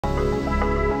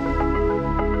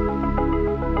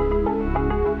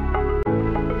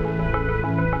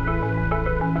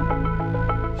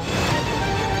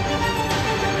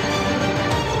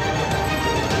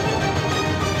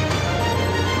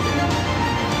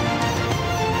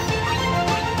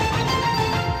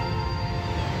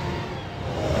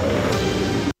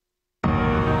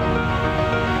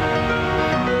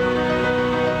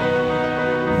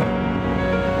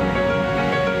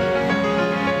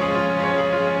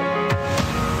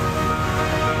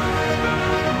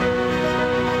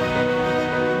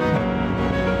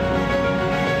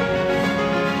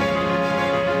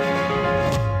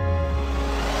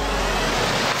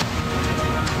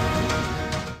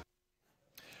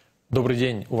Добрый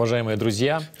день, уважаемые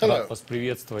друзья. Hello, Рад вас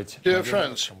приветствовать dear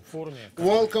friends.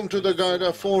 Welcome to the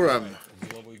Gaida Forum.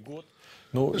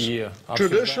 Ну и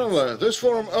Traditionally, this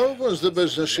forum opens the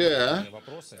business year,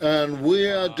 and we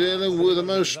are dealing with the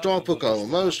most topical,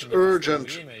 most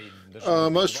urgent,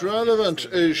 most relevant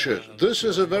issues. This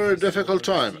is a very difficult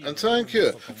time, and thank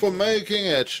you for making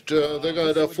it to the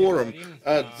Gaida Forum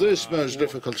at this most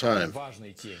difficult time.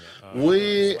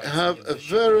 We have a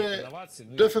very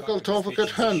difficult topic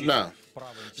at hand now.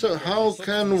 So how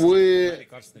can we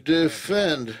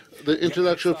defend the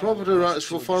intellectual property rights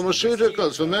for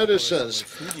pharmaceuticals, for medicines?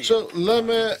 So let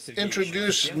me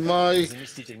introduce my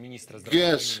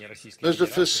guest, Mr.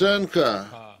 Fisenko,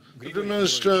 the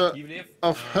Minister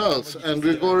of Health, and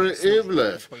Grigory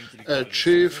Ivliev,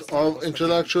 Chief of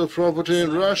Intellectual Property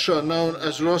in Russia, known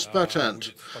as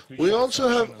Rospatent. We also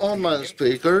have online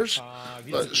speakers,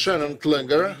 Shannon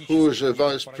Klinger, who is a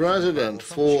Vice President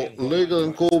for Legal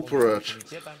and Corporate,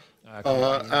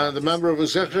 and the member of the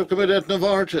Executive Committee at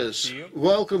Novartis.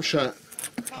 Welcome, Shannon.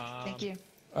 Thank you.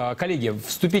 коллеги,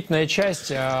 вступительная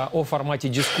часть о формате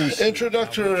дискуссии.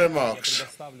 Introductory remarks.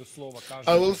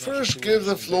 I will first give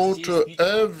the floor to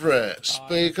every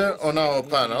speaker on our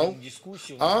panel.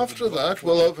 After that,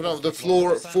 we'll open up the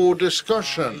floor for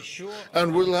discussion,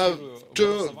 and we'll have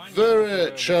two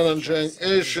very challenging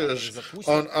issues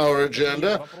on our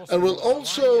agenda, and we'll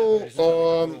also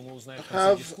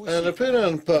have an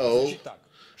opinion poll.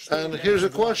 And here's a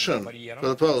question for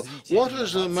the poll. What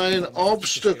is the main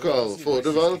obstacle for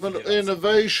development of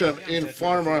innovation in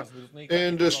pharma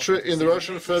industry in the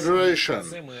Russian Federation?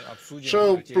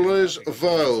 So please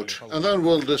vote, and then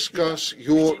we'll discuss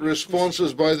your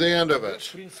responses by the end of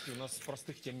it.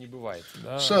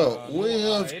 So we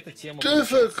have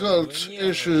difficult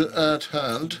issues at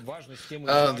hand,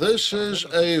 and this is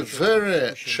a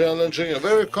very challenging, a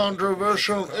very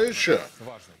controversial issue,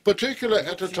 particularly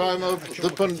at a time of the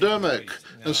pandemic.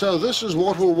 And so this is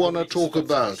what we want to talk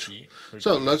about.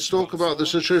 So let's talk about the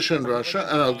situation in Russia,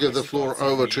 and I'll give the floor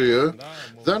over to you.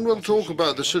 Then we'll talk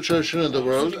about the situation in the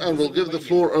world, and we'll give the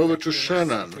floor over to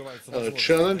Shannon.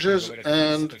 Challenges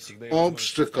and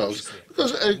obstacles.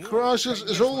 Because a crisis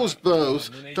is always both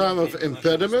time of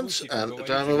impediments and a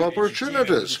time of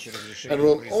opportunities. And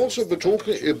we'll also be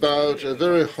talking about a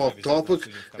very hot topic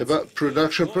about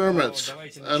production permits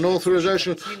and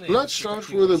authorization. Let's start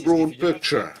with a broad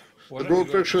picture. The broad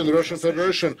picture in the Russian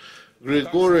Federation.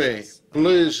 Grigory,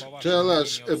 please tell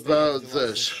us about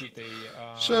this.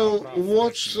 So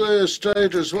what's the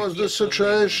status, what's the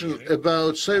situation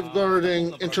about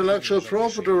safeguarding intellectual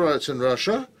property rights in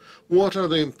Russia? What are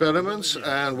the impediments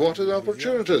and what are the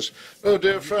opportunities? Oh,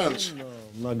 dear friends,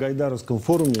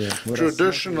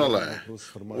 traditionally,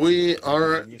 we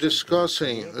are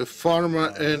discussing the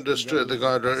pharma industry, the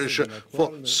Gaida issue,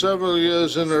 for several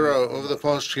years in a row over the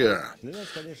past year.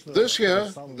 This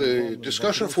year, the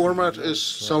discussion format is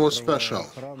somewhat special.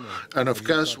 And of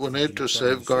course, we need to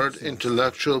safeguard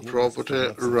intellectual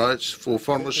property rights for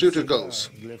pharmaceuticals.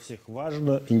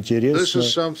 This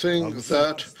is something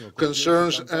that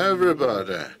concerns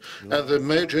everybody, and the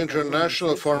major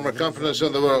international pharma companies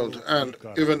in the world, and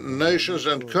even nations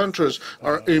and countries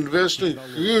are investing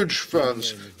huge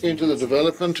funds into the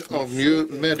development of new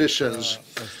medicines.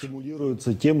 And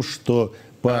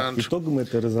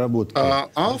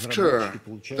after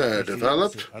they're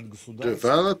developed,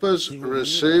 developers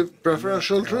receive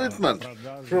preferential treatment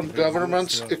from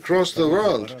governments across the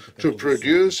world to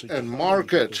produce and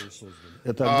market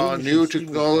new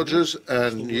technologies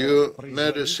and new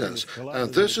medicines.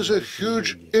 And this is a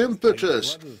huge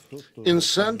impetus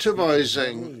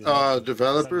incentivizing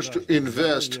developers to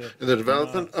invest in the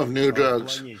development of new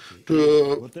drugs,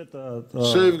 to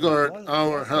safeguard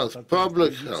our health,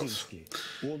 public health.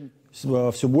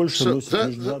 So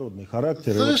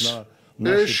this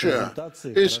issue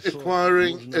is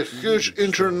acquiring a huge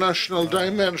international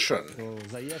dimension.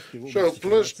 So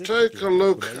please take a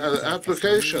look at the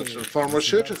applications in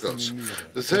pharmaceuticals.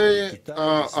 They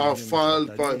are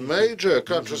filed by major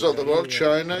countries of the world: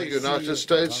 China, United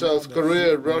States, South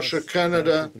Korea, Russia,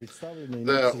 Canada.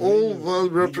 They are all well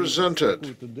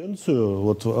represented. And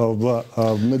for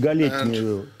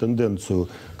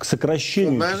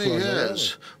many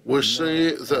years, we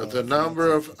see that the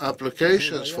number of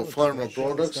applications for pharma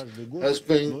products has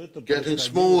been getting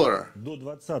smaller all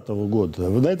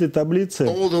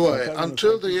the way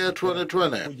until the year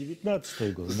 2020.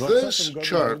 This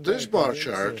chart, this bar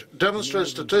chart, demonstrates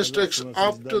statistics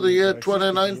up to the year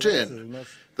 2019.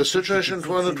 The situation in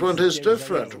 2020 is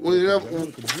different. We have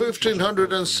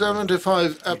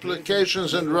 1,575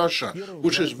 applications in Russia,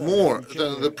 which is more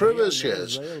than the previous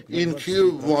years. In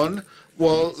Q1,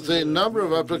 well, the number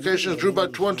of applications grew by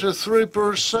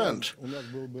 23%.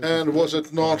 And was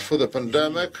it not for the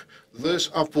pandemic, this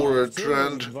upward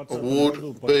trend would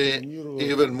be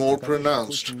even more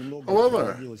pronounced. However,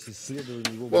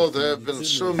 well, there have been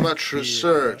so much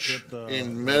research in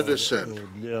medicine,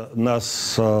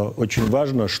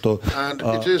 and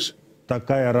it is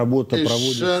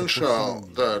essential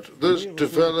that these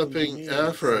developing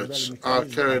efforts are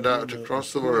carried out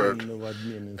across the world,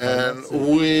 and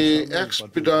we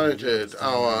expedited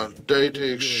our data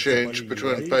exchange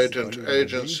between patent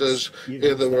agencies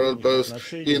in the world, both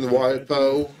in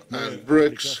WIPO and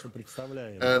BRICS,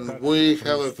 and we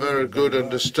have a very good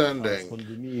understanding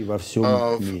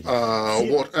of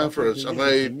what efforts are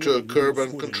made to curb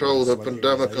and control the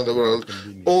pandemic in the world.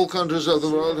 All countries of the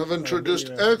world have introduced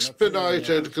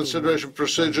expedited consideration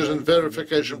procedures and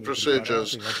verification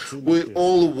procedures. We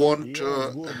all want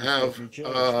to have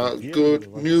good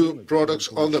new products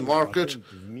on the market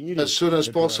as soon as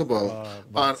possible.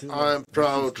 And I'm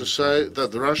proud to say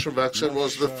that the Russian vaccine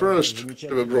was the first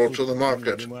to be brought to the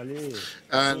market.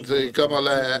 And the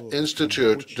Gamaleya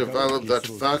Institute developed that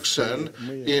vaccine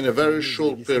in a very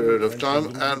short period of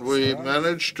time, and we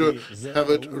managed to have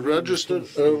it registered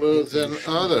earlier than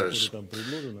others.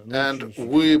 And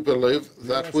we believe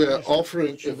that we are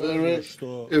offering a very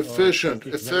efficient,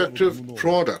 effective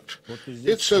product.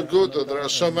 It's so good that there are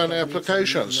so many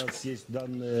applications.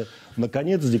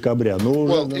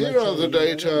 Well, here are the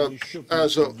data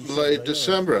as of late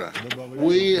December.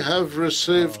 We have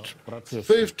received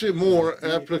 50 more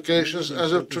applications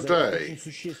as of today.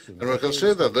 And we can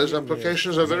see that these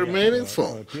applications are very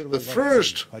meaningful. The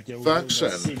first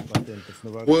vaccine,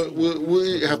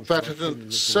 we have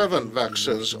patented 7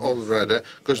 vaccines already,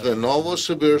 because the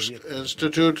Novosibirsk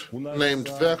Institute, named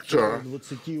Vector,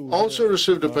 also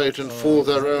received a patent for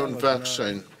their own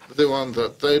vaccine, the one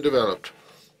that they developed.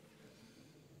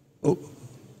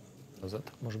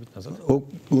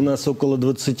 У нас около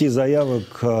 20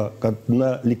 заявок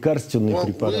на лекарственные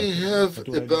препараты. We have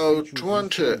about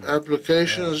 20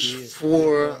 applications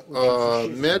for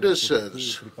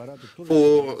medicines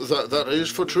that is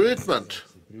for treatment.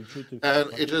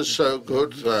 And it is so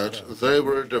good that they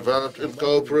were developed in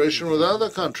cooperation with other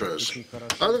countries.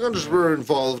 Other countries were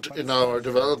involved in our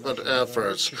development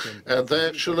efforts, and they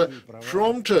actually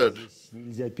prompted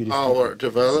our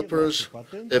developers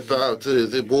about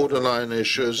the borderline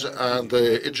issues and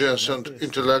the adjacent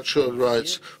intellectual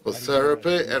rights for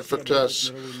therapy and for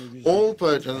tests. All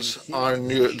patents are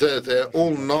new, they're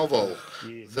all novel,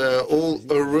 they're all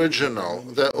original,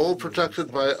 they're all protected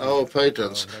by our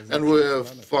patents, and we have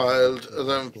filed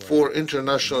them for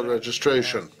international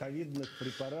registration.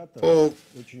 For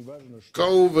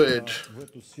COVID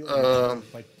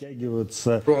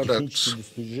products,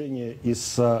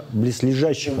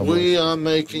 we are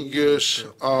making use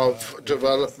of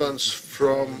developments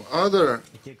from other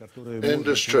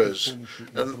industries.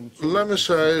 And let me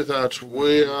say that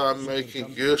we are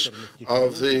making use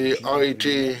of the IT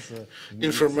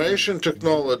information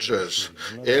technologies,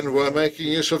 and we're making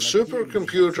use of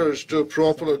supercomputers to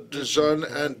properly design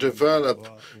and develop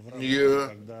new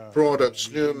products,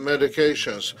 new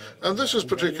medications. And this is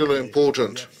particularly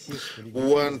important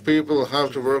when people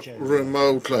have to work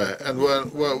remotely, and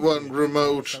when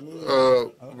remote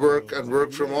work and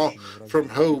work from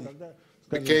home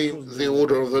became the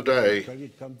order of the day.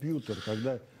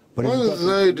 When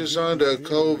they designed a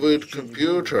COVID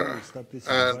computer,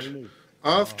 and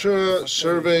after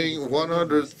surveying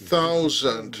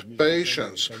 100,000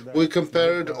 patients, we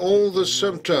compared all the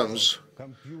symptoms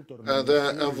and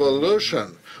their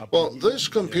evolution. Well, this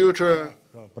computer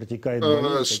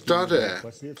study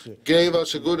gave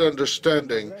us a good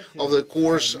understanding of the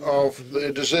course of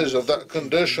the disease, of that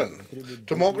condition.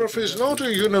 Tomography is not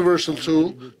a universal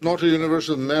tool, not a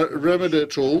universal remedy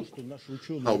tool.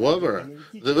 However,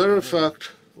 the very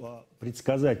fact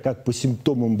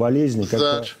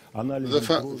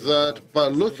that by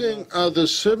looking at the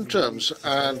symptoms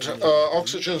and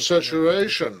oxygen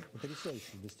saturation,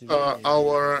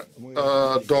 our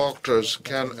doctors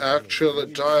can actually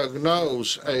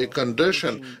diagnose a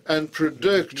condition and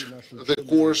predict the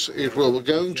course it will be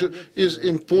going to is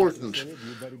important.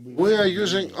 We are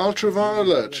using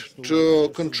ultraviolet to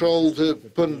control the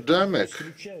pandemic.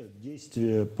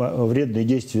 We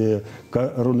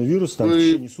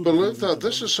believe that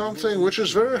this is something which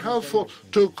is very helpful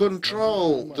to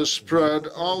control the spread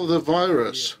of the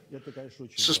virus,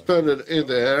 suspended in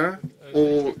the air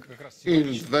or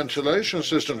in ventilation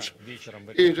systems.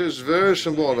 It is very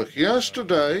symbolic.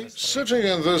 Yesterday, sitting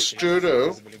in this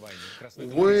studio,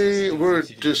 we were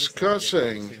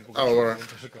discussing our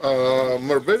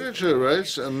morbidity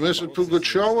rates, and Mrs.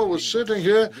 Pugacheva was sitting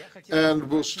here and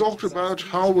was talked about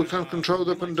how we can control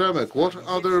the pandemic, what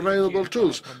are the available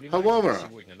tools. However,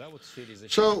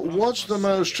 so what's the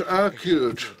most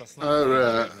acute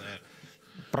area?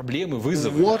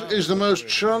 What is the most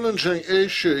challenging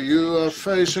issue you are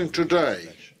facing today?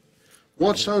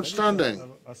 What's outstanding?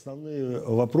 Well,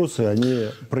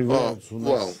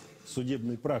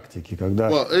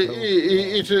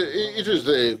 it is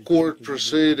the court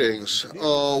proceedings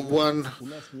when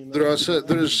there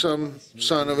is some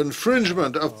sign of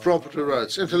infringement of property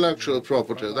rights, intellectual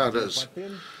property, that is.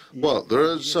 Well,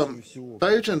 there are some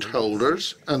patent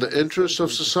holders and the interests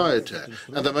of society,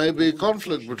 and there may be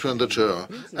conflict between the two,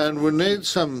 and we need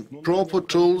some proper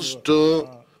tools to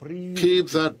keep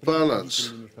that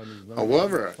balance.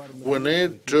 However, we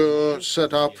need to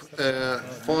set up a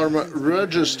pharma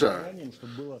register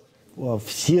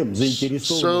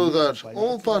so that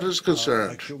all parties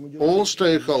concerned, all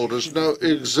stakeholders know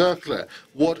exactly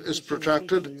what is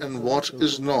protected and what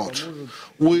is not.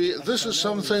 This is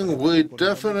something we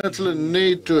definitely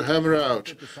need to hammer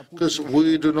out, because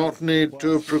we do not need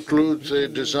to preclude the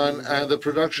design and the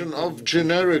production of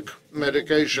generic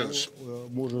medications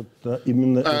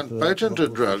and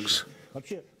patented drugs. Well,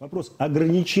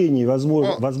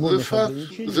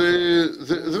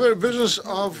 the very business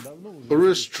of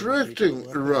restricting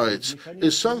rights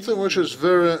is something which is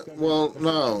very well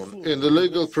known in the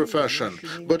legal profession,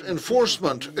 but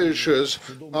enforcement issues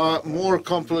are more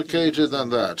complicated than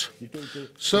that.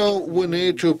 So we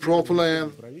need to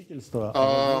properly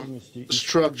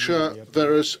structure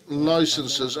various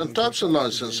licenses and types of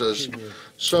licenses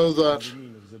so that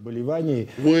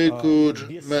we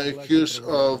could make use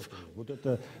of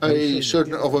a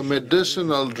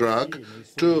medicinal drug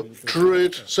to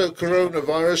treat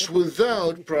coronavirus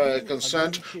without prior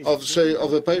consent of, say,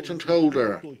 of the patent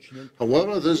holder.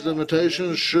 However, these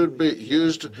limitations should be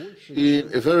used in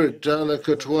a very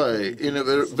delicate way, in a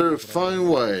very fine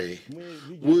way.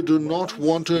 We do not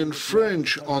want to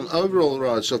infringe on overall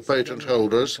rights of patent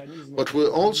holders, but we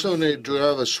also need to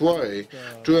have a sway,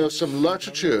 to have some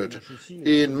latitude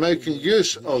in making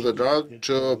use of the drug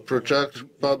to protect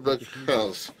public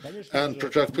health and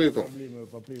protect people.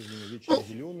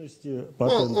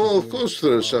 Well, of course,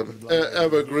 there are some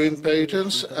evergreen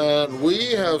patents, and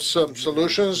we have some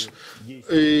solutions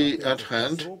at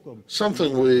hand,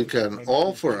 something we can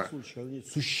offer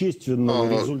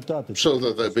so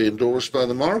that they be endorsed by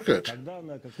the market.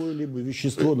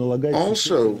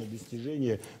 Also,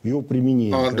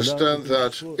 understand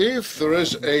that if there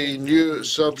is a new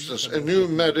substance, a new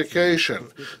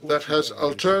medication that has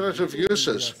alternative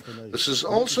uses, this is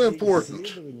also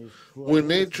important. We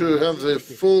need to have the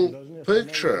full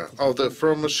picture of the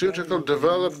pharmaceutical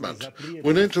development.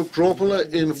 We need to properly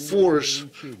enforce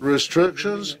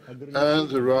restrictions and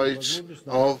the rights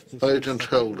of patent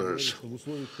holders.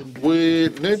 We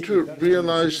need to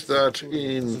realize that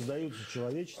in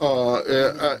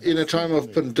a time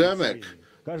of pandemic,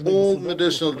 all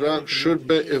medicinal drugs should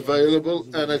be available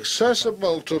and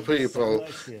accessible to people,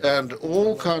 and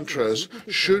all countries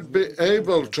should be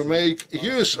able to make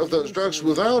use of those drugs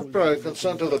without prior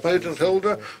consent of the patent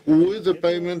holder, with the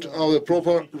payment of the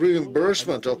proper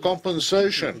reimbursement or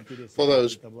compensation for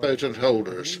those patent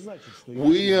holders.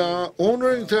 We are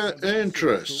honoring their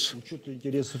interests.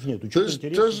 This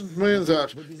doesn't mean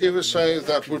that if we say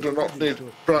that we do not need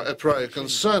prior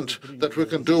consent, that we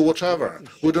can do whatever.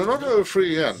 We do not have a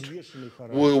free hand.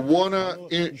 We want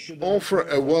to offer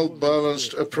a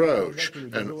well-balanced approach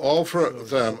and offer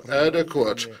them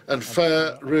adequate and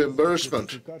fair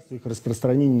reimbursement,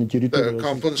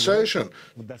 compensation,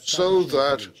 so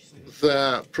that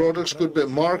their products could be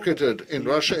marketed in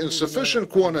Russia in sufficient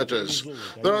quantities.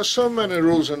 There are so many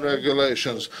rules and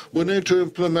regulations. We need to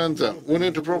implement them. We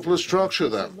need to properly structure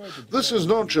them. This is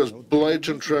not just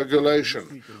blatant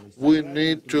regulation. We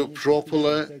need to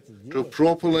properly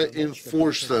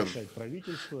enforce them.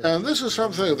 And this is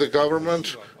something the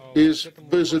government is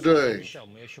busy doing.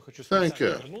 Thank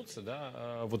you.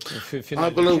 I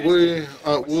believe we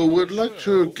would like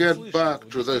to get back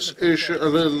to this issue a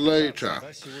little later.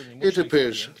 It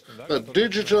appears that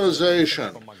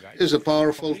digitalization is a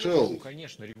powerful tool,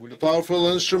 a powerful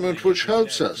instrument which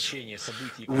helps us.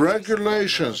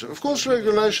 Regulations, of course,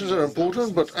 regulations are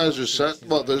important, but as you said,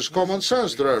 well, there's common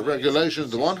sense. There are regulations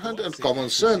on the one hand and common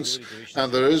sense,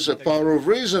 and there is a power of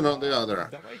reason on the other.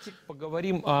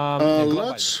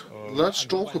 Let's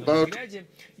talk about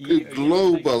a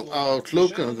global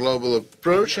outlook and global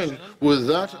approach, and with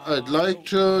that, I'd like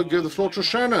to give the floor to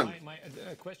Shannon.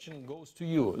 question goes to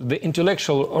you. The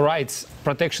intellectual rights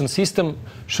protection system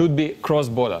should be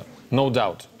cross-border, no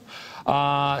doubt.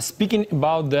 Speaking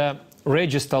about the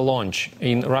register launch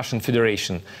in Russian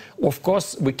Federation, of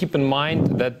course, we keep in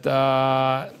mind that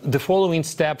the following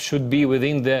step should be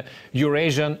within the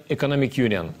Eurasian Economic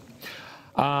Union.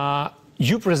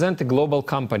 You present a global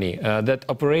company that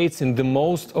operates in the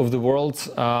most of the world's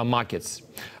markets,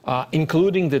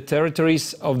 including the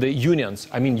territories of the unions,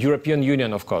 I mean European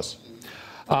Union, of course.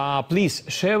 Please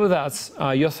share with us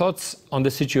your thoughts on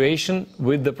the situation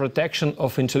with the protection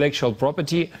of intellectual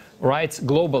property rights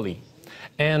globally,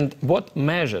 and what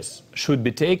measures should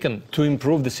be taken to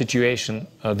improve the situation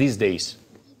these days.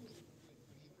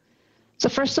 So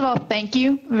first of all, thank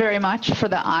you very much for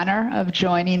the honor of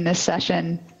joining this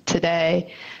session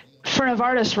today. For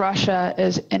Novartis, Russia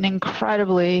is an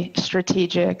incredibly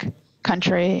strategic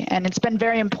country, and it's been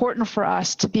very important for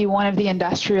us to be one of the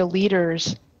industrial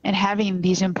leaders in having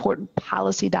these important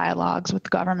policy dialogues with the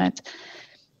government.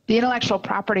 The intellectual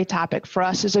property topic for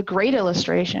us is a great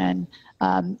illustration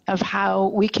of how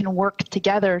we can work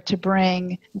together to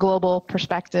bring global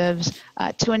perspectives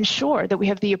to ensure that we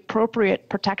have the appropriate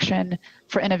protection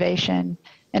for innovation.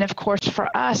 And of course, for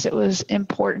us, it was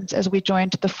important as we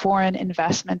joined the Foreign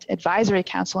Investment Advisory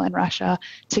Council in Russia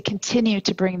to continue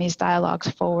to bring these dialogues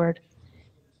forward.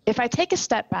 If I take a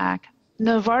step back,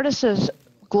 Novartis's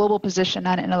global position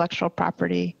on intellectual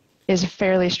property is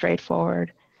fairly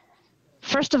straightforward.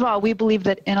 First of all, we believe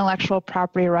that intellectual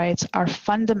property rights are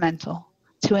fundamental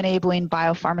to enabling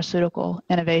biopharmaceutical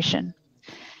innovation.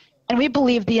 And we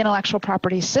believe the intellectual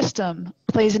property system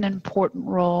plays an important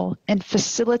role in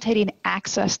facilitating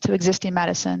access to existing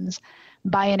medicines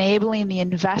by enabling the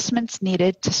investments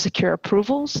needed to secure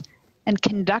approvals and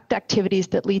conduct activities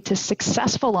that lead to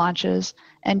successful launches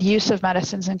and use of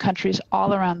medicines in countries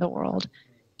all around the world,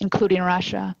 including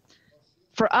Russia.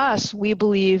 For us, we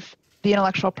believe the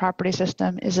intellectual property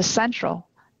system is essential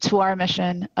to our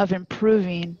mission of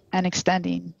improving and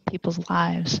extending people's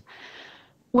lives.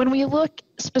 When we look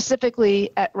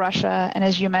specifically at Russia, and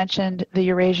as you mentioned, the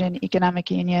Eurasian Economic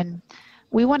Union,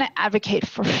 we want to advocate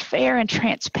for fair and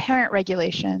transparent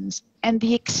regulations and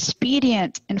the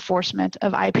expedient enforcement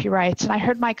of IP rights. And I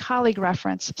heard my colleague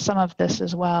reference some of this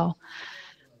as well.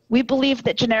 We believe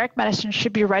that generic medicines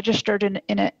should be registered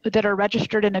that are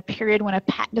registered in a period when a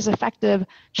patent is effective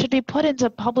should be put into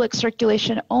public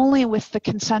circulation only with the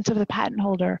consent of the patent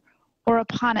holder or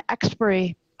upon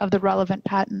expiry of the relevant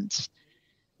patents.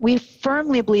 We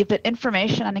firmly believe that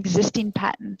information on existing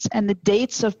patents and the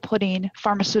dates of putting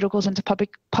pharmaceuticals into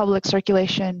public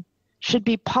circulation should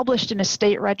be published in a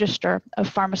state register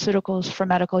of pharmaceuticals for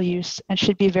medical use and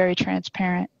should be very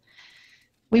transparent.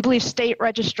 We believe state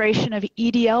registration of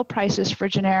EDL prices for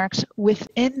generics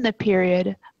within the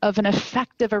period of an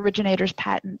effective originator's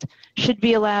patent should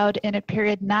be allowed in a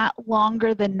period not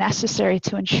longer than necessary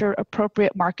to ensure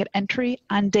appropriate market entry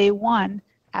on day one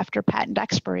after patent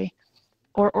expiry,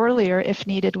 or earlier if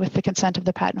needed with the consent of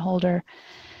the patent holder.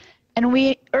 And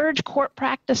we urge court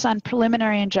practice on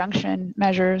preliminary injunction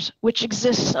measures, which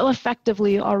exist so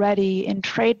effectively already in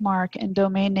trademark and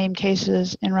domain name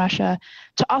cases in Russia,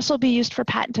 to also be used for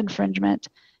patent infringement,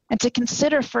 and to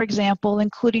consider, for example,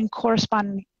 including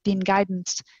corresponding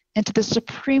guidance into the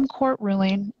Supreme Court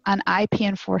ruling on IP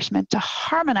enforcement to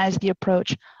harmonize the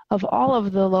approach of all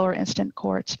of the lower instant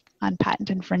courts on patent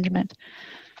infringement.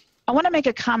 I want to make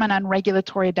a comment on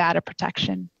regulatory data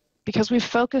protection, because we've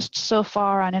focused so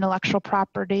far on intellectual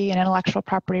property and intellectual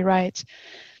property rights.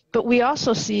 But we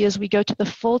also see, as we go to the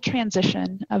full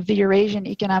transition of the Eurasian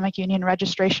Economic Union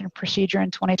registration procedure in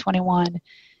 2021,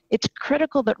 it's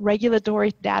critical that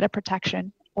regulatory data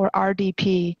protection, or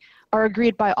RDP, are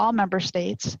agreed by all member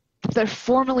states. They're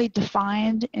formally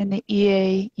defined in the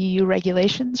EA/EU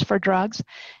regulations for drugs,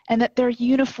 and that they're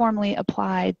uniformly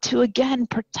applied to, again,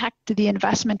 protect the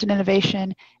investment in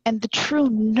innovation and the true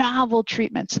novel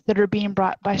treatments that are being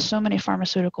brought by so many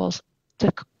pharmaceuticals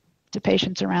to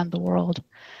patients around the world.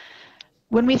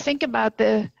 When we think about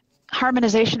the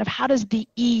harmonization of how does the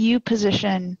EU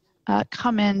position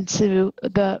come into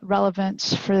the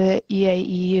relevance for the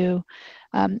EA/EU,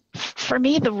 for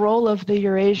me, the role of the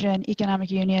Eurasian Economic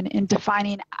Union in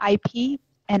defining IP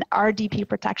and RDP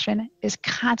protection is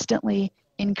constantly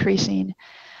increasing.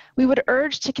 We would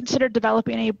urge to consider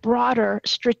developing a broader,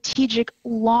 strategic,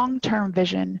 long-term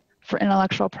vision for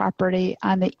intellectual property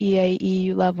on the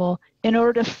EA/EU level in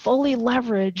order to fully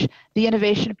leverage the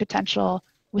innovation potential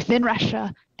within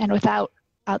Russia and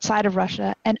outside of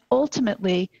Russia, and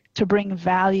ultimately to bring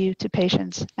value to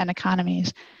patients and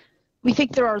economies. We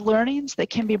think there are learnings that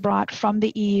can be brought from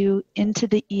the EU into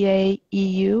the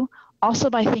EA/EU also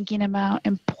by thinking about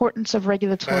importance of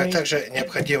regulatory. Также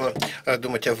необходимо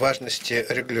думать о важности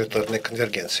регуляторной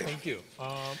конвергенции.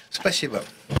 Спасибо.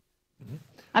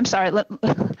 I'm sorry.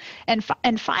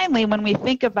 And finally, when we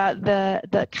think about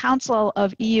the Council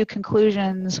of EU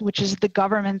Conclusions, which is the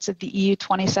governments of the EU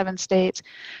 27 states,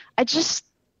 I just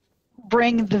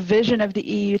bring the vision of the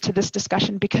EU to this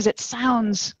discussion because it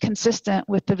sounds consistent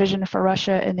with the vision for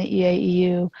Russia and the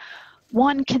EAEU.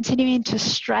 One, continuing to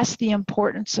stress the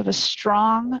importance of a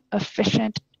strong,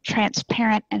 efficient,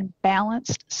 transparent, and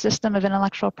balanced system of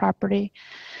intellectual property,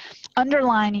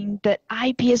 underlining that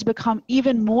IP has become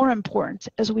even more important,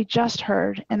 as we just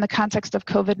heard, in the context of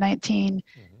COVID-19.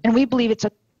 And we believe it's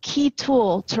a key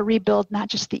tool to rebuild not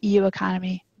just the EU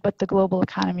economy, but the global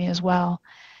economy as well.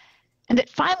 And that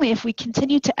finally, if we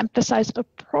continue to emphasize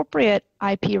appropriate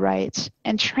IP rights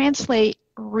and translate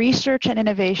research and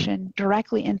innovation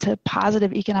directly into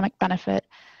positive economic benefit,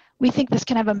 we think this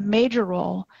can have a major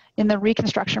role in the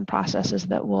reconstruction processes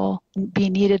that will be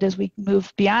needed as we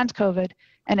move beyond COVID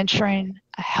and ensuring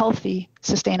a healthy,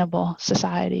 sustainable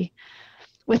society.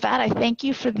 With that, I thank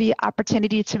you for the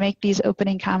opportunity to make these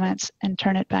opening comments and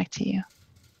turn it back to you.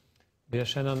 Dear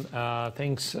Shannon,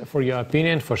 thanks for your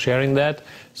opinion, for sharing that.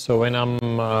 So, and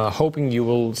I'm hoping you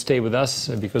will stay with us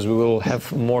because we will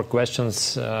have more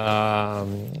questions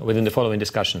within the following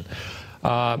discussion.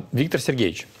 Viktor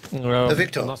Sergeyevich,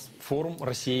 Victor, our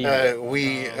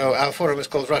forum is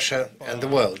called Russia and the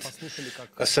World.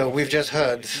 So we've just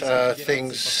heard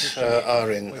things are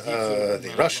in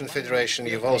the Russian Federation.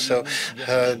 You've also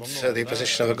heard the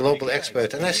position of a global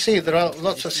expert. And I see there are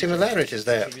lots of similarities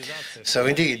there. So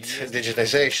indeed,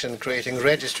 digitization, creating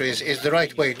registries is the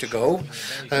right way to go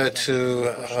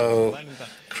to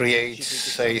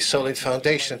create a solid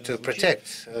foundation to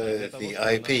protect the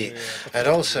IP, and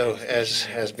also, as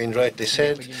has been rightly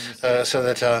said, so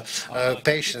that our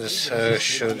patients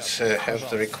should have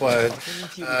the required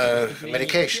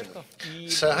medication.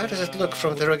 So how does it look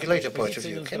from the regulator point of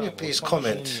view? Can you please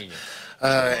comment?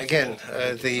 Again,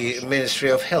 the Ministry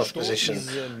of Health position.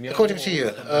 According to you,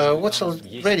 what's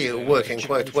already working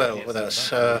quite well with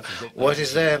us? What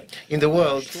is there in the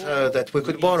world that we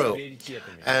could borrow?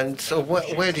 And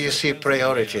where do you see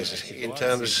priorities in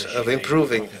terms of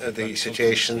improving the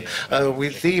situation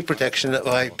with the protection of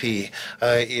IP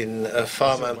in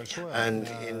pharma and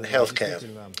in healthcare?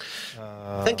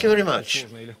 Thank you very much.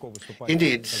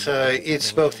 Indeed,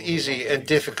 it's both easy and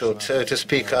difficult to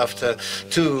speak after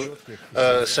two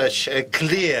such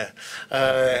clear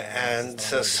and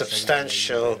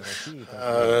substantial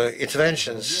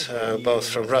interventions, both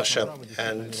from Russia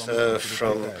and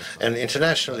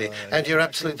internationally. And you're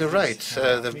absolutely right.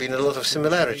 There have been a lot of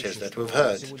similarities that we've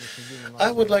heard.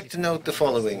 I would like to note the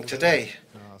following. Today,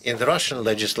 in the Russian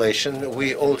legislation,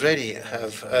 we already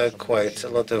have quite a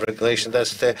lot of regulation.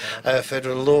 That's the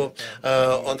federal law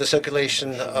on the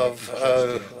circulation of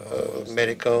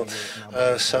medical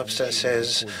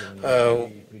substances.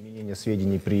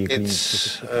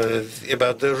 It's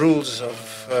about the rules of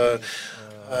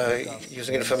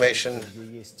using information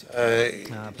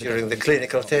during the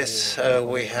clinical tests.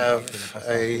 We have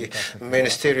a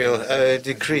ministerial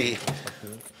decree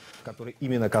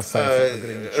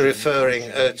referring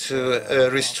to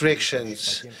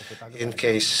restrictions in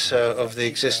case of the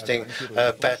existing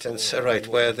patents, right,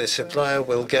 where the supplier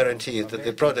will guarantee that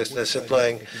the products they're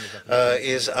supplying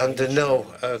is under no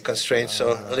constraints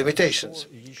or limitations.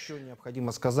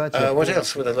 What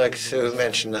else would I like to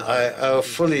mention? I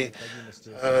fully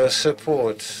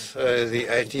support the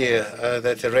idea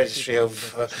that a registry of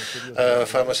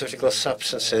pharmaceutical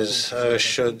substances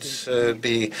should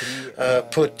be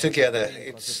put together.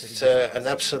 It's an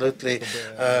absolutely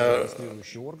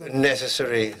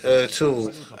necessary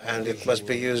tool, and it must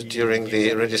be used during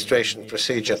the registration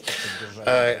procedure.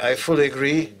 I fully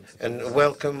agree and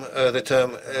welcome the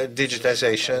term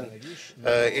digitization.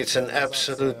 It's an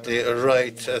absolutely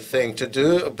right thing to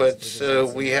do, but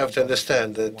we have to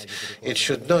understand that it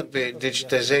should not be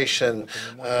digitization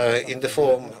in the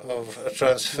form of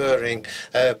transferring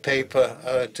paper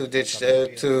to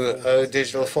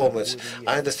digital formats.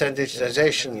 I understand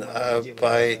digitization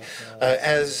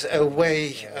as a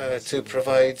way to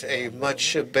provide a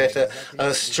much better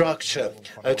structure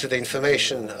to the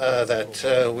information that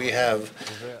we have,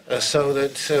 so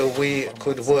that we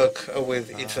could work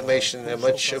with information in a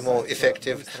much more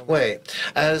effective way.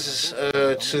 As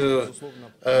to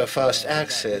fast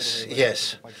access,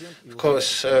 yes, of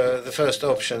course, the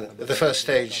first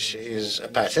stage is a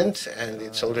patent, and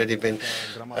it's already been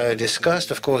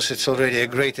discussed. Of course, it's already a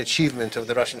great achievement of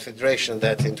the Russian Federation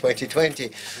that in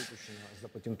 2020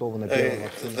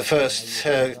 The first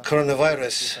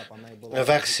coronavirus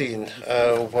vaccine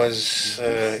was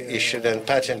issued and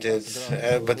patented,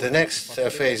 but the next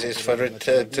phase is for it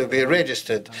to be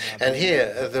registered. And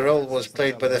here the role was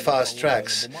played by the fast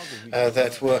tracks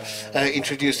that were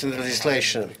introduced in the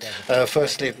legislation.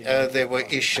 Firstly, they were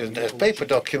issued as paper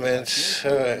documents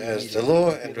as the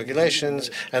law and regulations,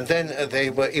 and then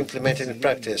they were implemented in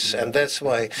practice. And that's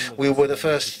why we were the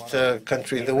first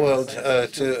country in the world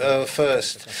to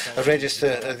first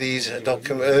register these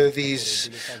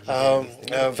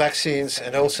vaccines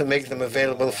and also make them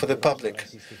available for the public.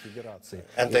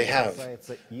 And they have.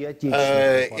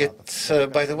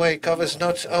 It, by the way, covers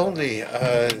not only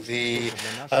the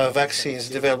vaccines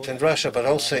developed in Russia, but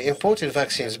also imported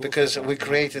vaccines, because we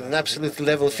created an absolutely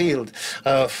level field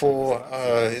for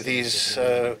these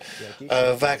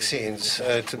vaccines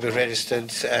to be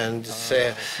registered and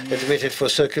admitted for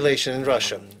circulation in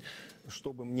Russia.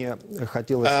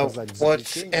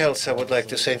 What else I would like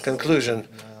to say in conclusion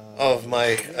of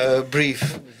my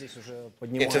brief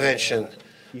intervention?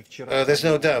 There's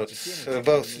no doubt,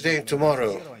 both today and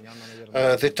tomorrow,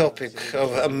 the topic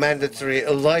of mandatory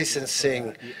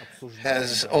licensing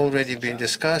has already been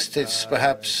discussed. It's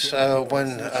perhaps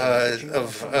one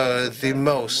of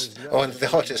the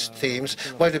hottest themes.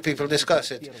 Why do people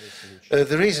discuss it?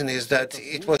 The reason is that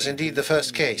it was indeed the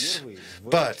first case,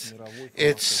 but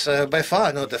it's by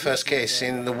far not the first case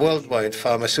in the worldwide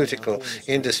pharmaceutical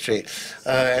industry.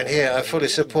 And here I fully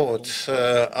support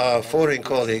our foreign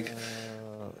colleague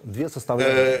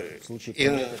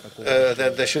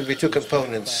that there should be two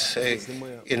components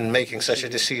in making such a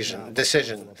decision.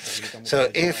 So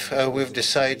if we've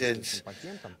decided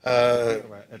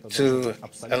to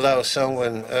allow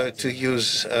someone to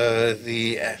use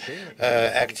the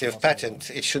active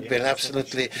patent, it should be an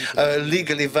absolutely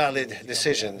legally valid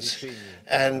decision.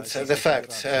 And the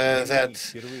fact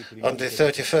that on the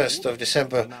 31st of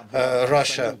December,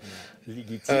 Russia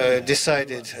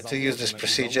decided to use this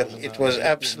procedure, it was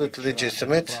absolutely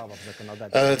legitimate.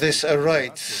 This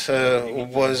right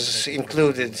was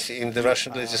included in the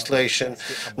Russian legislation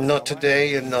not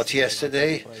today and not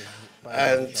yesterday,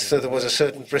 and so there was a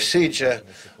certain procedure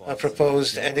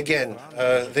proposed. And again,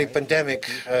 the pandemic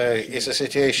is a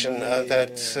situation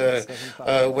that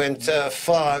went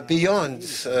far beyond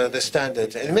the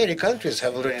standard, and many countries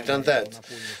have already done that.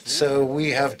 So we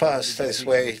have passed this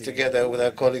way together with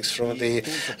our colleagues from the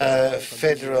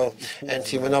Federal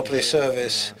Anti-Monopoly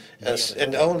Service,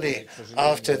 and only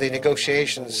after the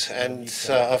negotiations and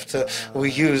after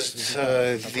we used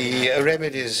the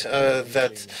remedies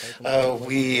that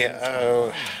we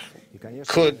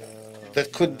could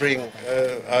bring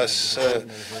us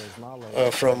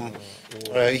from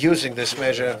using this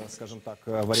measure.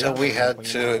 So we had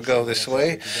to go this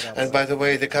way. And by the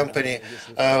way, the company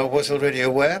was already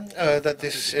aware that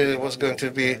this was going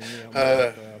to be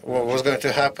was going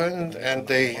to happen, and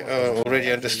they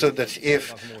already understood that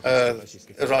if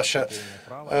Russia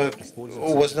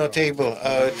was not able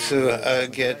to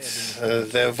get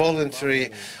their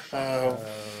voluntary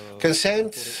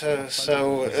consent,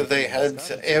 so they had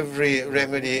every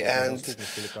remedy and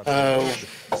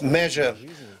measure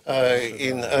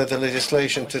in the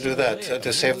legislation to do that,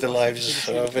 to save the lives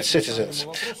of its citizens.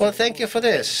 Well, thank you for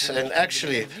this. And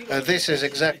actually, this is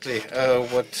exactly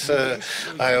what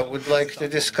I would like to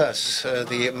discuss,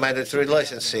 the mandatory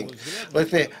licensing.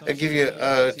 Let me give you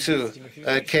two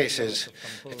cases.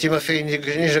 Timofey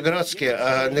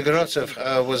Nigorodtsev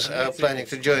was planning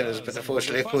to join us, but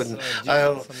unfortunately couldn't.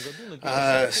 I'll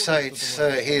cite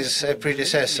his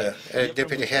predecessor,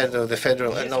 deputy head of the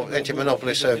Federal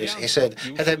Anti-Monopoly Service. He said,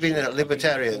 had I been a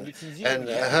libertarian and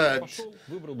heard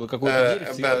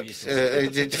about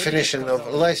the definition of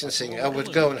licensing, I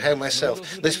would go and have myself.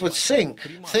 This would seem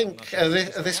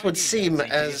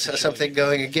as something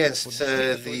going against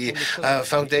the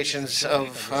foundations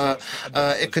of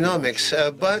economics,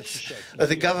 but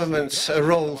the government's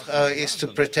role is to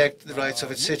protect the rights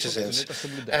of its citizens,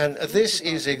 and this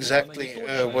is exactly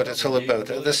what it's all about.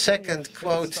 The second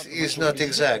quote is not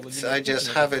exact. I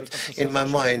just have it in my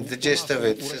mind, the gist of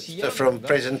it, from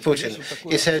President Putin.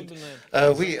 He said,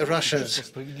 we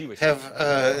Russians have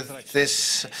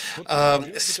this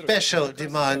special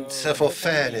demand for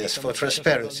fairness, for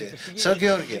transparency. So,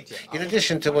 Georgi, in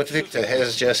addition to what Victor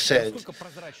has just said,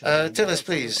 tell us,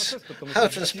 please, how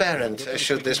transparent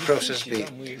should this process be?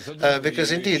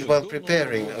 Because indeed, while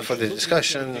preparing for the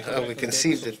discussion, we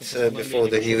conceived it before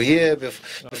the new year,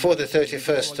 before the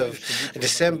 31st of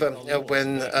December,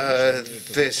 when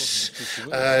this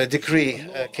decree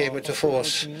came into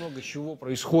force.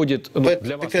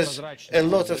 But because a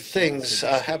lot of things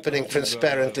are happening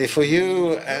transparently for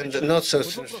you and not so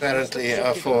transparently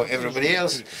for everybody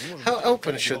else, how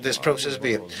open should this process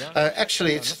be?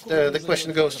 Actually, the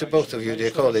question goes to both of you,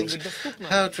 dear colleagues.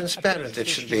 How transparent it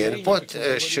should be and what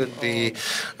should be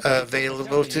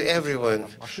available to everyone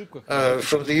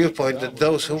from the viewpoint that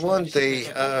those who want,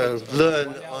 they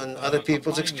learn on other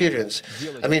people's experience.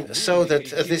 I mean, so that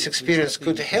this experience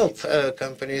could help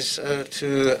companies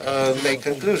to make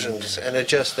conclusions and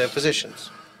adjust their positions.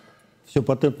 Все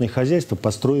патентное хозяйство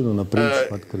построено на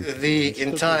принципе открытия. The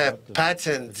entire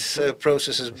patent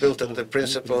process is built on the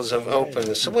principles of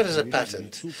openness. So what is a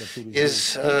patent?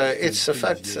 It's a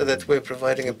fact that we're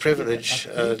providing a privilege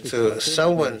to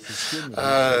someone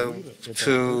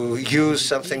to use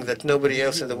something that nobody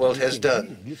else in the world has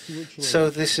done. So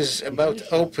this is about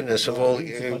openness of all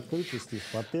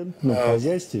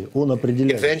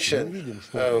invention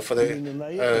for the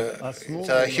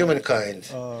entire humankind.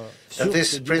 And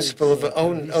this principle of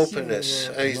own openness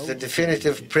is the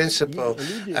definitive principle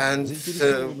and it's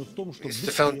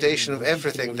the foundation of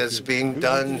everything that's being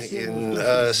done in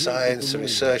science,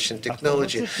 research, and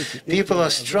technology. People are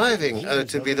striving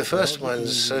to be the first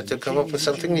ones to come up with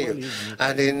something new.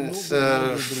 And in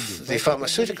the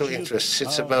pharmaceutical interests,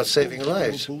 it's about saving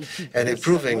lives and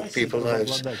improving people's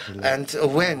lives. And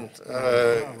when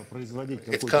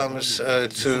it comes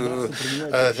to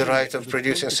the right of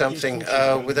producing something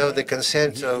without the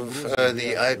consent of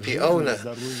the IP owner,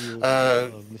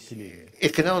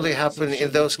 it can only happen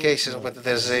in those cases when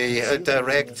there's a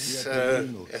direct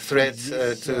threat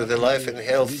to the life and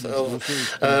health of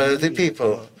the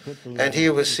people. And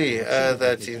here we see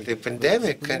that in the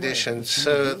pandemic conditions,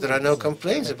 there are no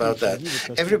complaints about that.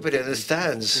 Everybody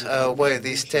understands why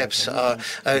these steps are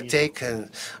taken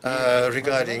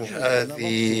regarding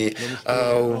the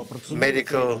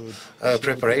medical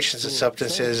preparations and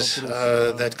substances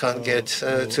that can't get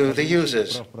to the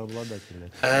users.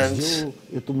 And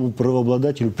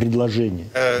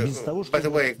by the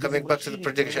way, coming back to the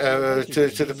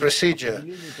procedure,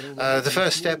 the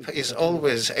first step is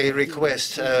always a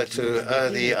request to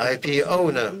the IP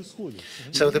owner.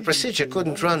 So the procedure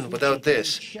couldn't run without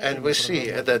this. And we see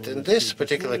that in this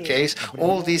particular case,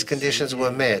 all these conditions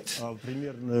were met.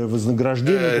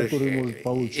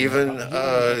 Even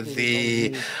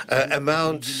the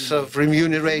amount of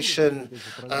remuneration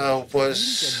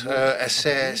was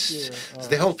assessed.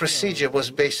 The whole procedure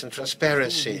was based on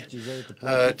transparency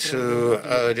to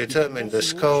determine the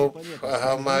scope,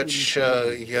 how much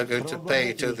you're going to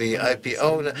pay to the IP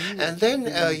owner, and then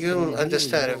you'll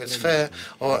understand if it's fair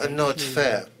or not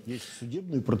fair.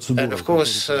 And of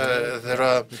course, there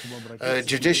are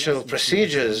judicial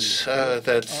procedures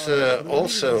that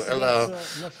also allow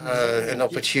an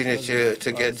opportunity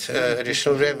to get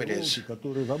additional remedies.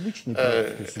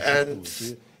 And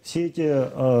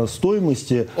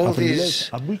all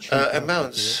these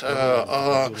amounts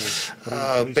are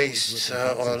based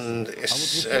on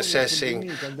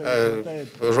assessing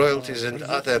royalties and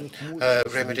other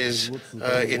remedies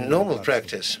in normal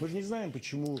practice.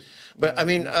 But I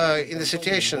mean, in the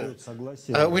situation,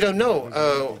 we don't know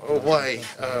why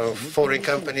foreign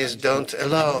companies don't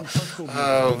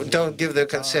give their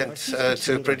consent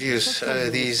to produce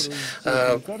this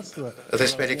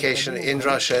medication in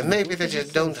Russia. Maybe they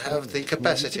just don't have the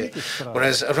capacity,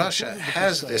 whereas Russia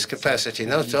has this capacity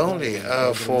not only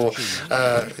for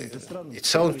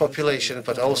its own population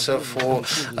but also for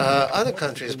other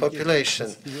countries'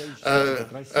 population.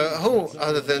 Who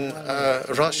other than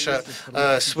Russia,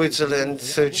 Switzerland,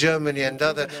 Germany, and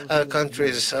other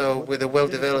countries with a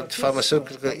well-developed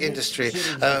pharmaceutical industry,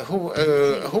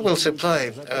 who will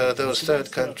supply those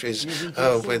third countries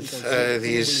with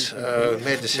these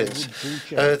medicines?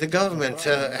 The government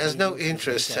has no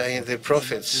interest in the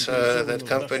profits that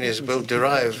companies will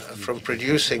derive from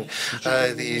producing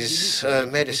these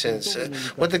medicines.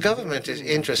 What the government is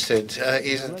interested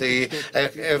is in the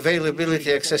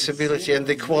availability, accessibility, and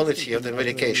the quality of the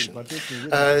medication.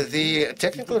 The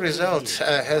technical result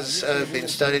has been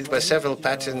studied by several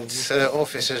patent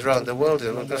offices around the world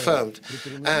and confirmed.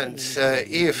 And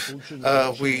if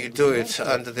we do it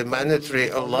under the mandatory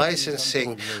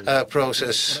licensing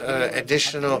process,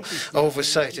 additional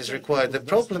oversight is required. The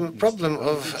problem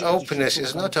of openness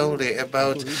is not only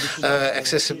about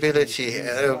accessibility,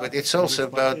 but it's also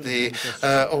about the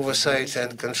oversight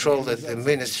and control that the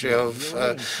Ministry of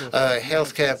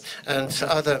Healthcare and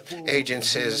other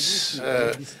agencies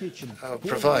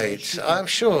provide. I'm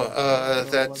sure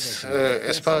that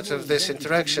as part of this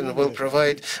interaction will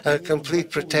provide complete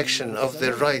protection of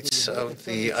the rights of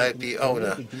the IP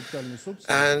owner.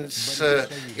 And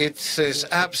it is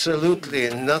absolutely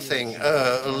nothing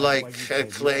like a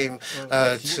claim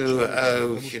to,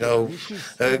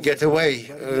 get away,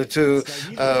 to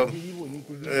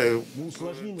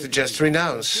just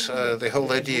renounce the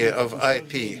whole idea of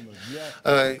IP.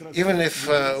 Even if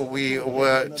we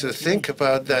were to think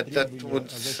about that, that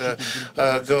would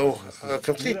go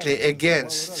completely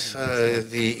against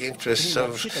the interests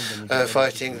of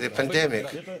fighting the pandemic,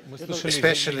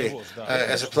 especially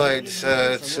as applied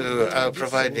to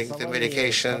providing the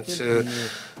medication to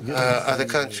other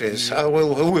countries.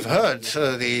 We've heard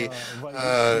the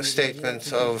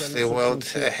statement of the World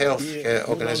Health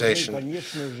Organization.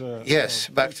 Yes,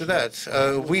 back to that.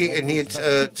 We need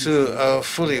to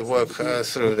fully work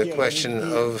through the question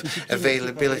of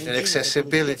availability and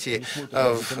accessibility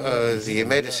of the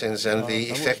medicines and the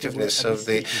effectiveness of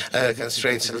the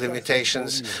constraints and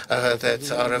limitations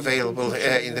that are available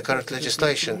in the current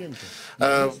legislation.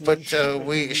 But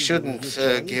we shouldn't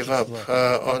give up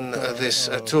on this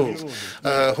tool.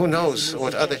 Who knows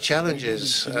what other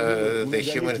challenges the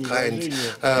humankind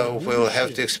will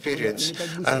have to experience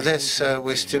unless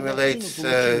we stimulate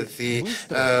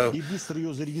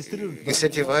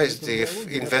incentivize the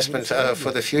investment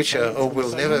for the future, or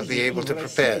we'll never be able to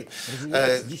prepare.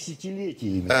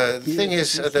 The thing is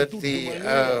that the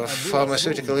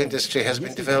pharmaceutical industry has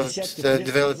been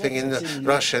developing in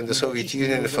Russia and the Soviet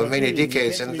Union for many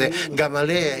decades, and the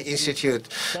Gamaleya Institute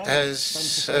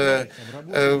has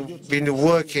been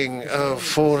working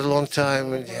for a long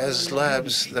time. It has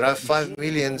labs. There are 5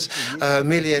 million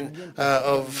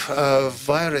of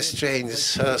virus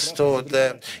strains stored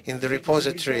there in the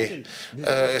repository.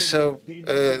 So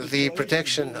the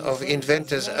protection of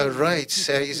inventors' rights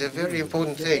is a very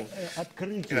important thing.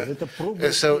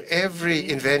 So every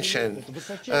invention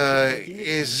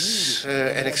is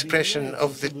an expression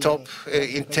of the top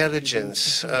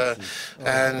intelligence,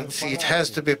 and it has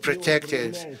to be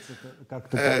protected.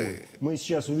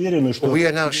 We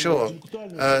are now sure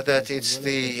that it's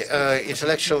the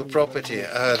intellectual property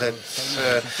that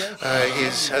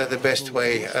is the best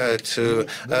way to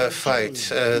fight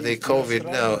the COVID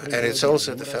now, and it's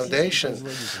also the foundation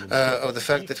of the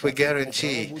fact that we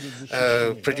guarantee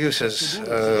producers,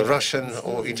 Russian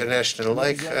or international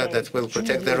alike, that will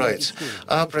protect their rights.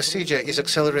 Our procedure is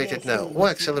accelerated now.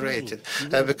 Why accelerated?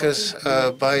 Because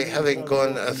by having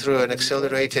gone through an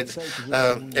accelerated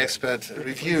expert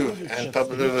review and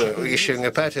issuing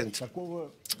a patent,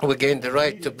 we gained the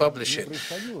right to publish it.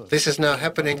 This is now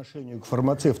happening in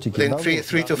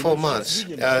 3 to 4 months.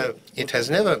 It has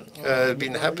never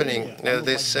been happening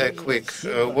this quick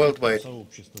worldwide,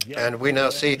 and we now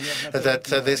see that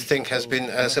this thing has been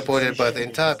supported by the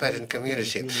entire patent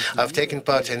community. I've taken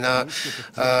part in our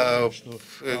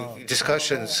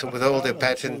discussions with all the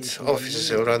patent offices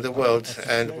around the world,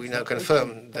 and we now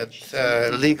confirm that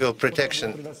legal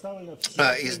protection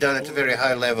is done at a very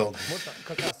high level.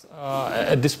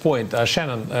 At this point,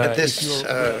 Shannon,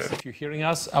 if you're hearing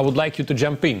us, I would like you to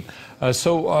jump in.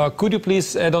 Could you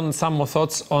please add on some more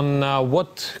thoughts on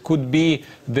what could be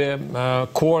the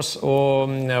course or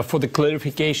for the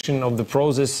clarification of the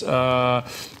process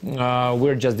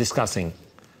we're just discussing?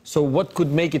 So what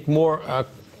could make it more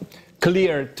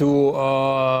clear to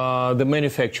the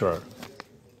manufacturer?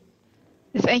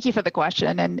 Thank you for the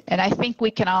question. And I think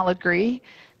we can all agree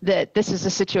that this is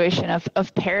a situation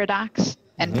of paradox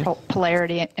and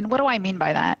polarity. And what do I mean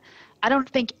by that? I don't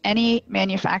think any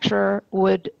manufacturer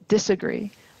would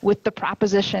disagree with the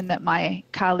proposition that my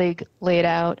colleague laid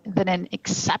out, that in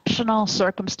exceptional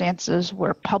circumstances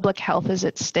where public health is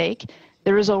at stake,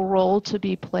 there is a role to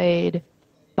be played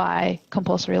by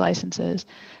compulsory licenses.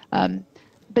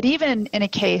 But even in a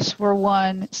case where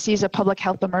one sees a public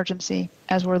health emergency,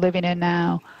 as we're living in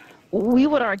now, we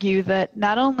would argue that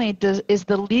not only is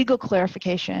the legal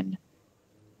clarification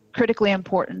critically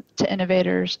important to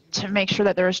innovators to make sure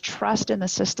that there is trust in the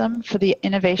system for the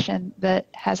innovation that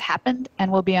has happened and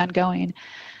will be ongoing,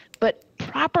 but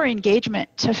proper engagement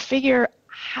to figure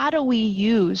how do we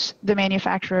use the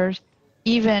manufacturers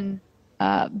even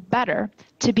better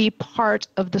to be part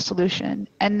of the solution.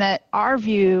 And that our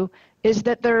view is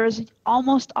that there is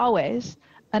almost always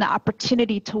an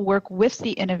opportunity to work with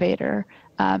the innovator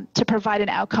to provide an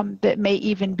outcome that may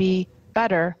even be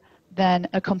better than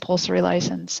a compulsory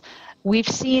license. We've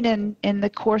seen in the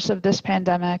course of this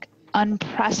pandemic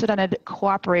unprecedented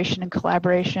cooperation and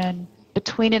collaboration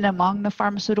between and among the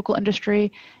pharmaceutical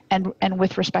industry and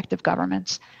with respective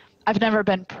governments. I've never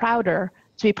been prouder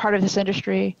to be part of this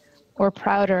industry or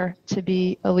prouder to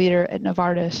be a leader at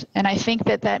Novartis. And I think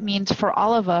that that means for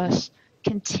all of us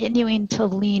continuing to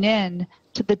lean in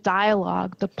to the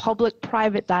dialogue, the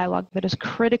public-private dialogue that is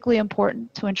critically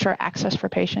important to ensure access for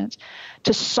patients,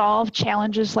 to solve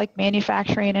challenges like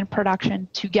manufacturing and production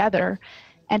together,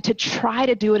 and to try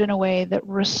to do it in a way that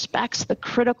respects the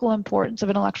critical importance of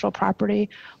intellectual property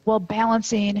while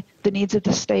balancing the needs of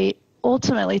the state,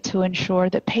 ultimately to ensure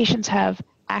that patients have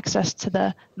access to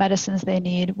the medicines they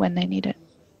need when they need it.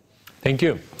 Thank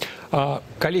you.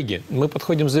 Коллеги, мы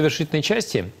подходим к завершительной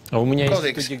части. У меня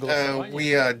Colleagues,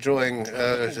 we are drawing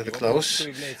to the close.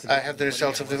 I have the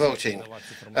results of the voting.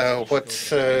 What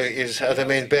is the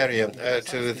main barrier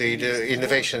to the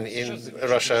innovation in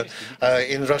Russia,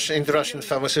 in the Russian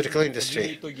pharmaceutical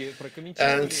industry?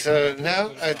 And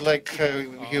now I'd like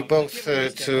you both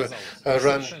to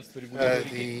run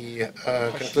the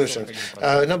conclusion.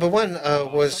 Number one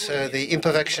was the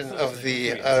imperfection of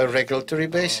the regulatory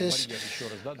basis.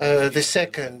 The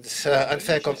second,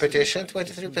 unfair competition,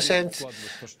 23%.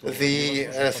 The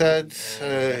third,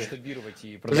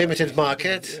 limited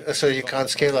market, so you can't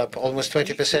scale up, almost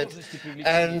 20%.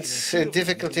 And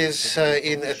difficulties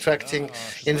in attracting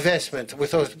investment. We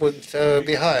thought it would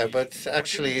be higher, but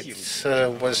actually it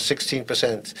was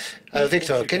 16%.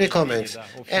 Victor, can you comment?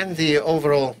 And the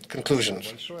overall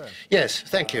conclusions. Yes,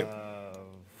 thank you.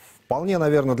 Вполне,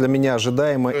 наверное, для меня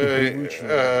ожидаемо и привычно.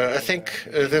 I think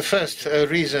the first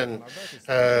reason,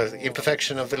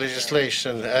 imperfection of the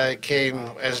legislation,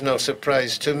 came as no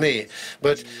surprise to me.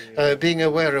 But being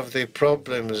aware of the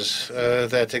problems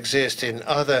that exist in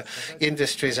other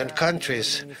industries and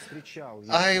countries,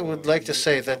 I would like to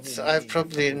say that I've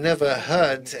probably never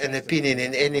heard an opinion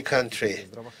in any country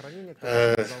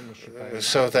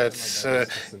so that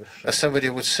somebody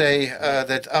would say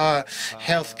that our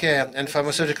healthcare and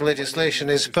pharmaceutical legislation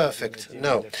is perfect.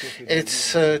 No,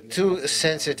 it's too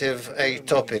sensitive a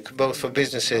topic, both for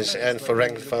businesses and for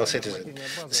rank-and-file citizens.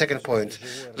 The second point,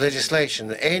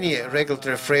 legislation. Any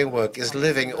regulatory framework is a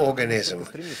living organism.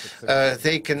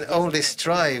 They can only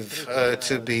strive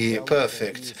to be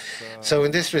perfect. So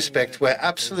in this respect, we're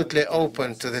absolutely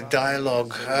open to the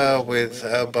dialogue with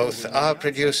both our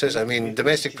producers, I mean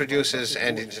domestic producers,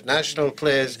 and international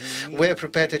players. We're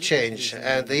prepared to change.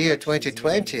 And the year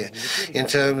 2020, in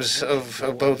terms of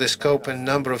both the scope and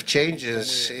number of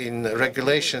changes in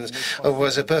regulations,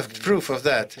 was a perfect proof of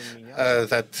that,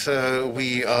 that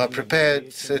we are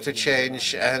prepared to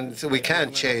change, and we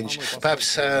can change,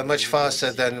 perhaps much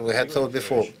faster than we had thought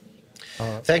before.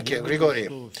 Thank you, Grigory.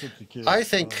 I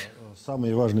think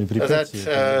that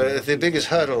the biggest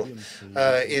hurdle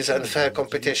is unfair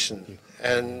competition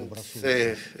and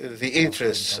the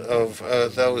interests of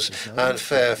those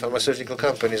unfair pharmaceutical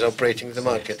companies operating the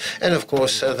market, and of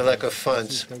course the lack of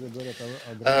funds.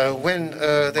 When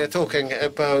they're talking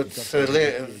about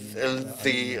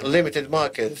the limited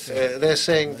market, they're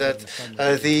saying that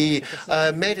the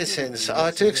medicines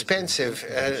are too expensive,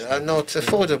 are not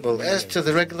affordable. As to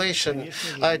the regulation,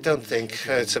 I don't think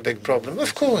it's a big problem.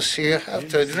 Of course, you have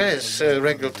to address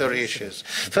regulatory issues.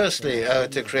 Firstly,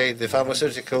 to create the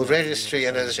pharmaceutical registry,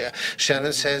 and as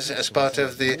Shannon says, as part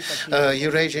of the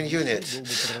Eurasian unit.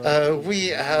 We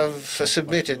have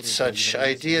submitted such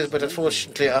ideas, but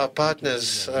unfortunately our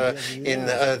partners in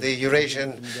the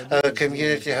Eurasian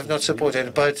community have not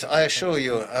supported. But I assure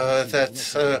you that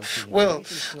we'll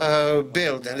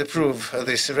build and approve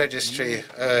this registry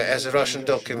as a Russian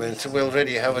document. We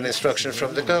already have an instruction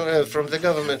from the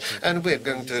government, and we're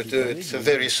going to do it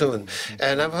very soon.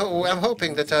 And I'm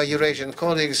hoping that our Eurasian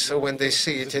colleagues, when they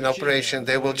see it in operation,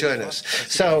 they will join us.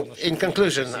 So, in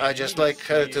conclusion, I'd just like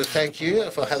to thank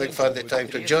you for having found the time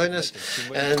to join us,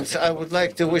 and I would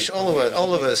like to wish all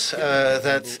of us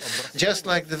that, just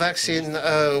like the vaccine,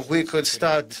 we could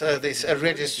start this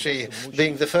registry,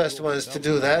 being the first ones to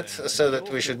do that, so that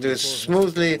we should do it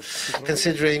smoothly,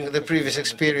 considering the previous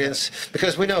experience,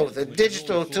 because we know that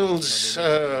digital tools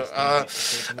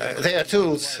they are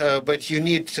tools, but you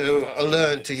need to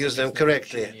learn to use them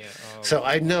correctly. So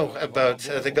I know about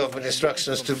the government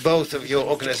instructions to both of your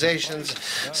organizations,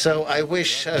 so I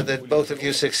wish that both of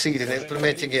you succeed in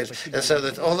implementing it, and so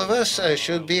that all of us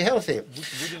should be healthy.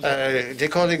 Dear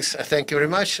colleagues, thank you very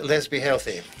much. Let's be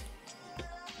healthy.